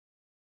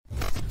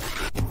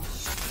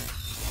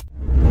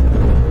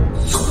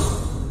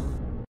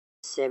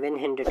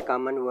700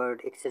 common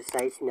word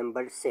exercise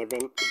number 7.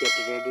 Get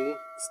ready,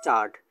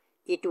 start.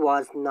 It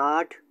was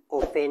not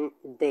often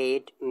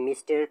that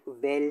Mr.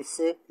 Wells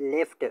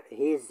left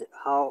his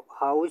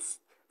house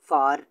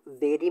for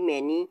very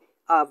many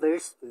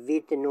hours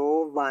with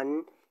no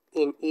one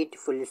in it.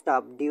 Full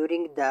stop.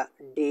 During the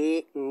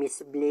day,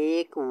 Miss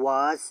Blake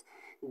was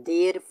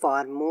there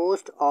for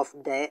most of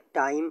the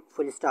time.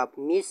 Full stop.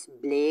 Miss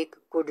Blake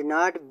could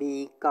not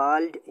be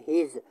called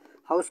his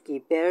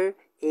housekeeper,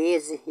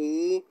 as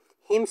he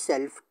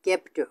himself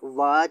kept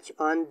watch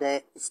on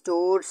the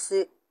stores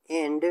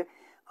and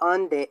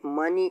on the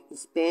money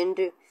spent.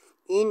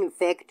 In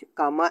fact,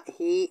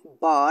 he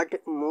bought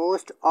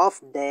most of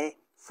the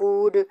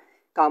food,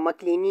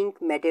 cleaning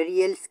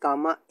materials,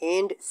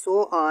 and so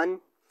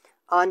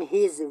on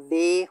his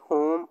way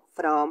home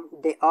from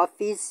the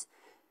office,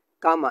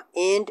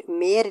 and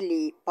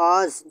merely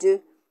passed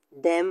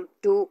them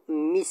to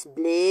Miss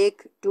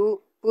Blake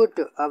to put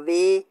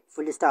away.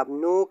 Full stop.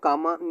 No,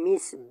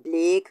 Miss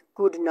Blake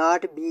could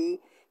not be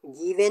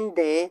given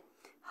the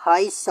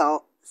high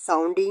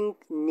sounding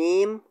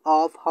name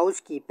of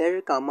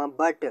housekeeper,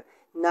 but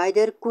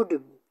neither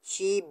could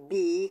she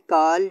be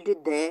called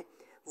the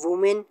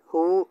woman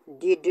who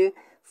did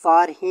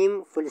for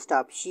him. Full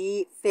stop.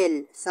 She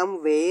fell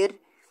somewhere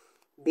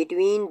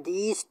between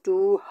these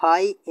two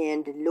high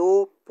and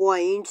low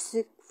points.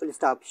 Full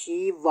stop.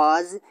 She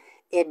was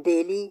a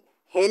daily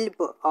help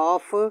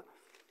of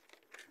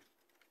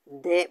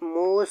the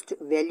most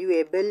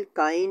valuable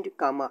kind,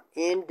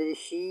 and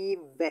she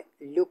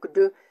looked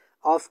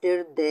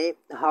after the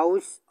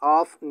house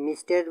of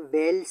Mr.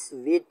 Wells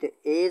with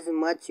as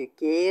much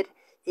care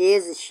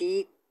as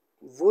she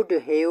would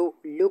have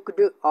looked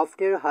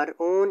after her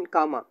own,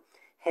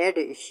 had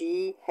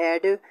she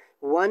had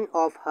one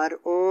of her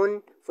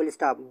own. Full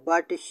stop.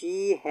 But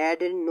she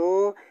had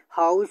no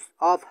house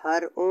of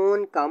her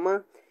own,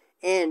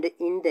 and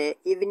in the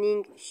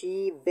evening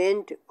she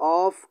went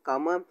off,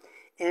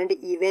 and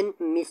even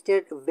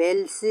Mr.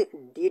 Wells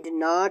did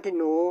not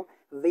know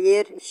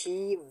where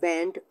she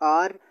went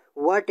or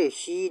what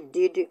she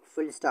did.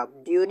 Full stop.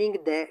 During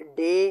the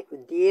day,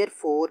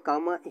 therefore,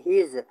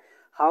 his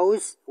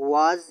house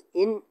was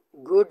in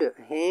good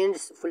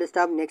hands. Full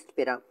stop. Next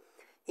para.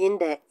 In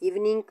the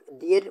evening,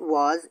 there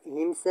was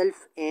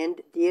himself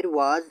and there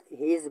was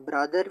his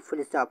brother.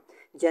 Full stop.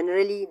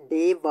 Generally,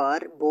 they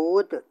were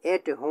both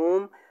at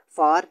home,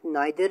 for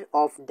neither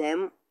of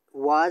them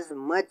was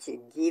much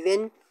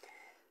given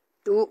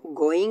to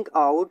going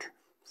out.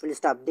 Full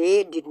stop.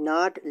 They did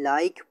not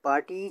like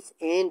parties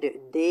and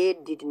they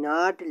did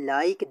not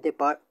like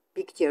the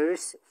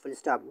pictures. Full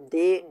stop.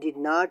 They did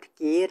not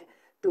care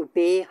to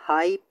pay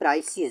high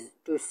prices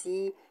to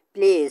see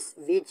plays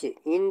which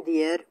in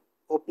their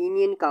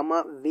opinion,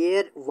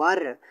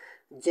 were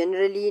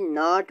generally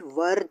not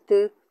worth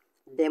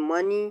the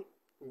money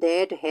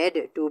that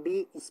had to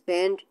be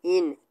spent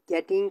in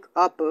getting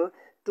up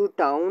to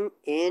town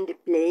and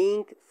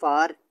playing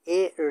for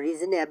a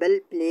reasonable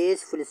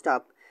place. Full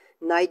stop.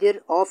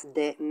 Neither of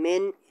the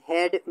men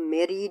had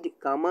married,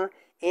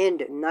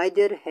 and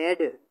neither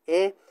had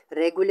a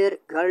regular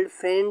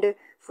girlfriend.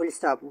 Full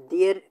stop.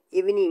 Their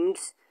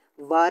evenings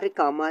were,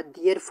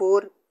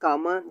 therefore,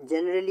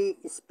 generally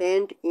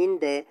spent in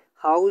the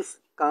house,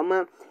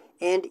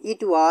 and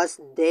it was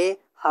the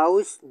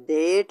house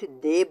that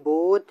they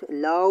both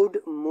loved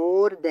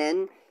more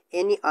than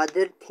any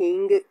other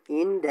thing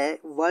in the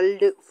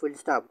world. Full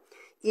stop.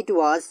 It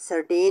was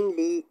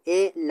certainly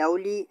a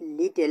lovely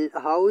little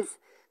house,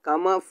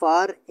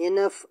 far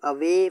enough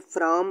away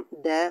from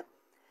the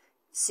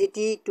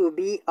city to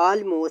be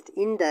almost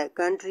in the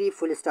country.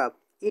 Full stop.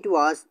 It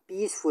was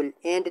peaceful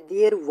and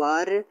there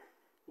were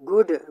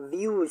good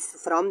views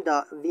from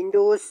the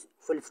windows.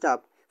 Full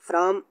stop.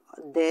 From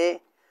the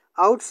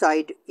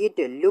outside, it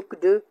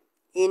looked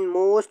in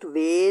most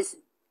ways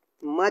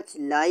much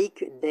like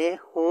the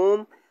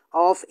home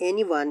of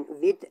anyone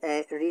with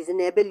a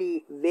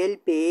reasonably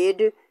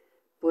well-paid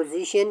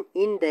position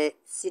in the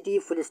city.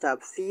 Full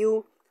stop.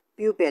 Few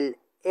people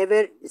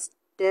ever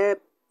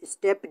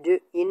stepped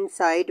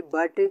inside,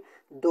 but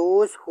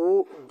those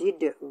who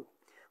did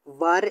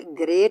were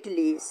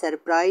greatly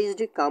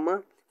surprised,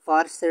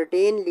 for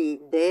certainly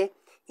the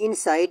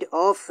inside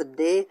of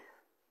the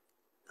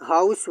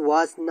house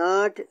was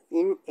not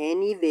in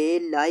any way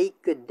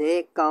like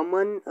the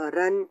common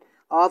run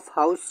of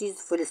houses.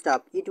 Full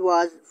stop. It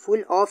was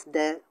full of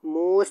the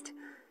most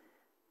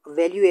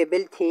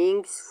valuable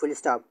things. Full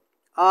stop.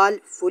 All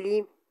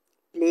fully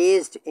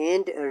placed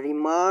and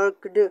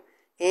marked.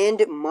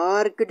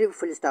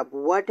 Full stop.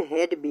 What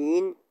had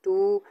been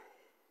two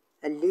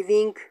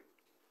living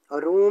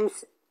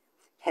rooms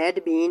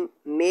had been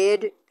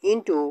made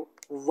into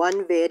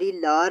one very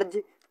large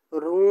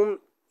room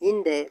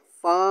in the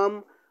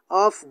form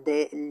of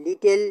the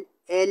little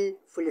L.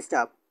 Full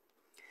stop.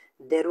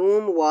 The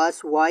room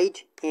was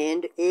white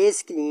and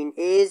as clean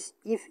as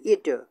if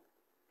it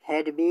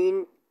had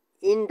been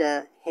in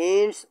the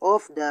hands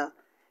of the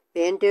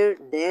painter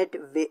that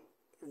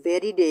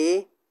very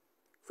day.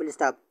 Full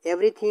stop.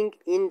 Everything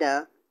in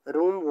the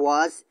room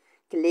was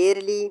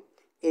clearly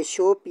a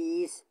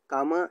showpiece,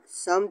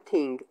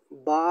 something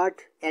bought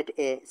at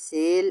a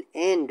sale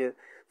and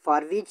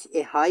for which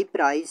a high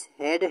price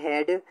had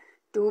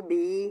to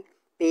be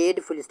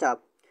paid, full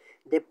stop.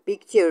 The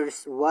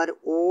pictures were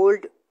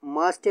old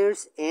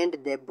masters and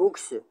the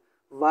books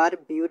were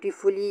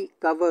beautifully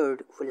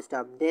covered, full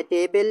stop. The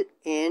table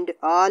and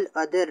all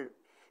other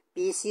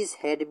pieces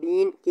had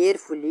been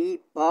carefully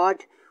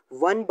bought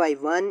one by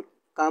one,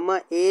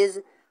 as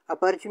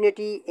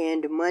opportunity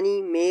and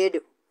money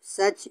made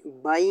such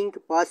buying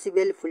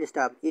possible, full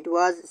stop. It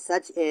was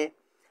such a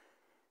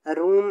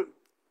room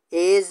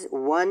as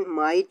one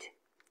might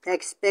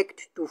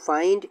expect to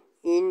find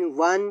in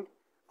one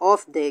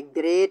of the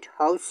great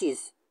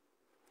houses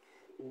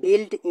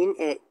built in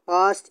a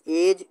past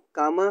age,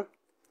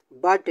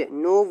 but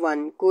no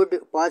one could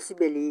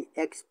possibly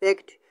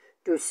expect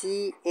to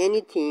see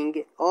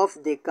anything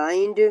of the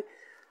kind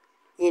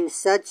in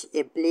such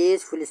a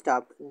place, full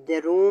stop.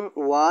 The room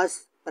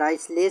was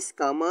priceless,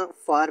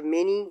 for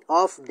many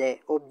of the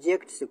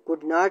objects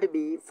could not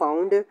be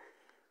found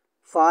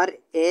for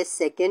a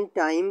second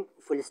time,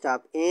 full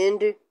stop,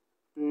 and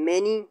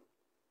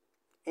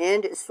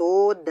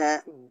so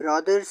the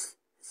brothers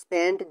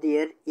spent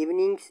their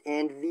evenings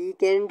and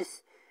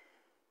weekends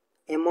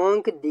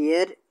among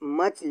their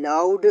much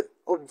loved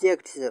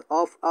objects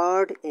of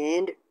art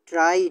and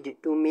tried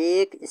to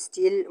make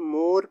still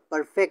more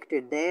perfect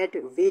that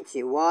which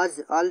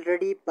was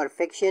already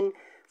perfection,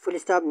 full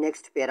stop.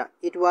 Next para.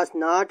 It was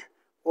not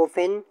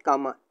often,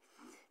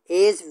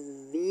 as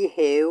we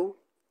have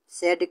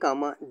said,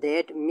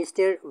 that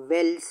Mr.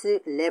 Wells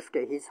left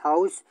his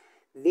house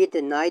with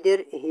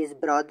neither his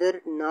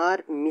brother nor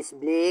Miss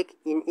Blake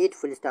in it,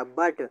 full stop.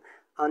 But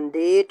on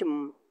that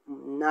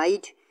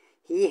night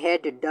he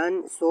had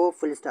done so,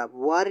 full stop.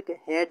 Work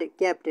had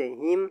kept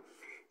him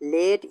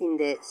late in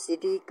the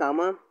city,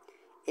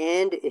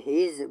 and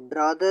his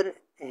brother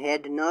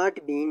had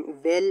not been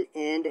well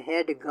and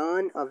had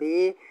gone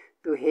away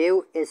to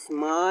have a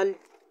small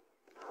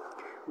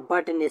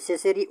but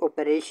necessary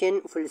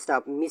operation, full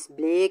stop. Miss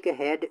Blake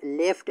had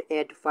left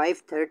at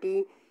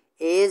 5:30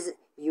 as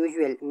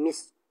usual.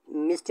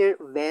 Mr.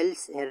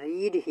 Wells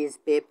read his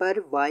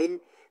paper while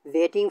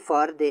waiting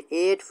for the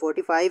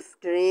 8:45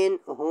 train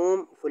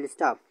home, full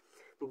stop.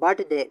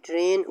 But the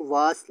train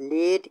was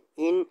late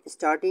in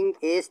starting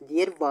as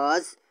there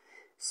was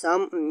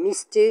some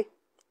mist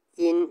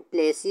in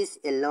places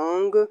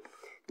along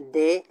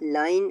the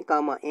line,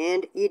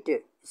 and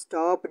it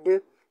stopped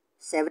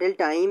several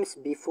times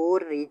before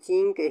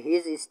reaching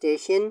his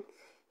station.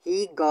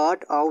 He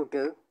got out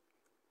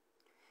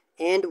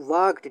and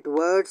walked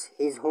towards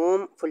his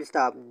home, full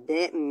stop.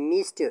 The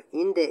mist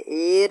in the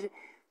air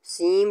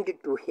seemed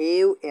to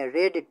have a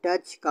red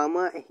touch,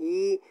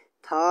 he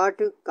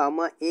thought,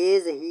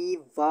 as he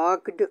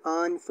walked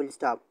on, full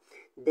stop.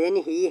 Then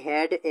he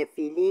had a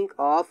feeling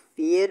of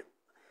fear,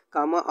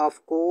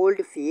 of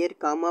cold fear,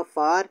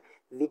 for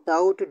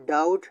without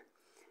doubt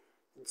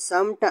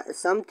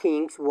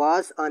something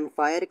was on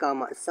fire,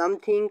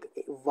 something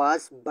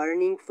was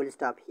burning, full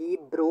stop. He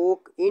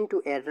broke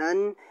into a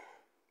run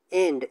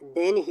and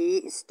then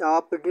he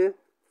stopped,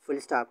 full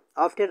stop.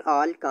 After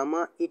all,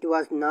 it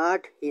was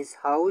not his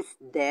house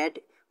that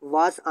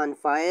was on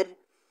fire,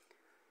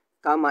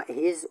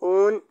 his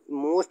own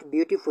most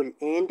beautiful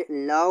and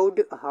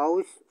loved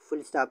house,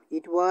 full stop.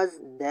 It was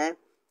the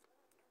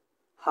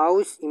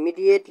house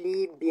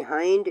immediately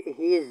behind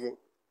his,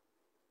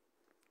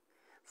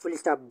 full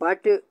stop.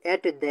 But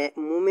at the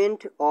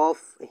moment of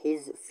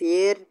his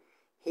fear,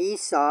 he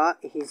saw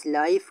his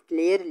life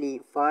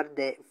clearly for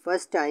the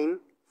first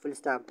time, full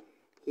stop.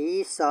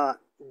 He saw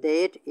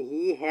that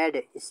he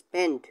had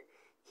spent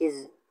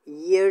his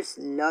years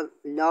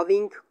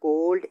loving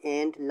cold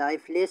and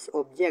lifeless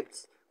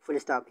objects, full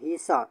stop. He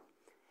saw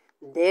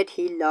that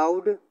he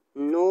loved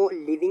no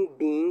living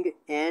being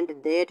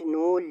and that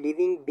no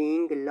living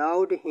being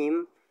loved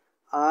him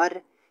or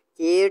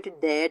cared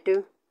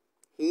that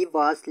he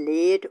was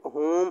late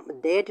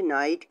home that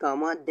night,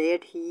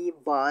 that he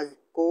was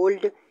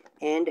cold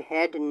and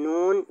had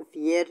known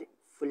fear,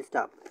 full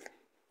stop.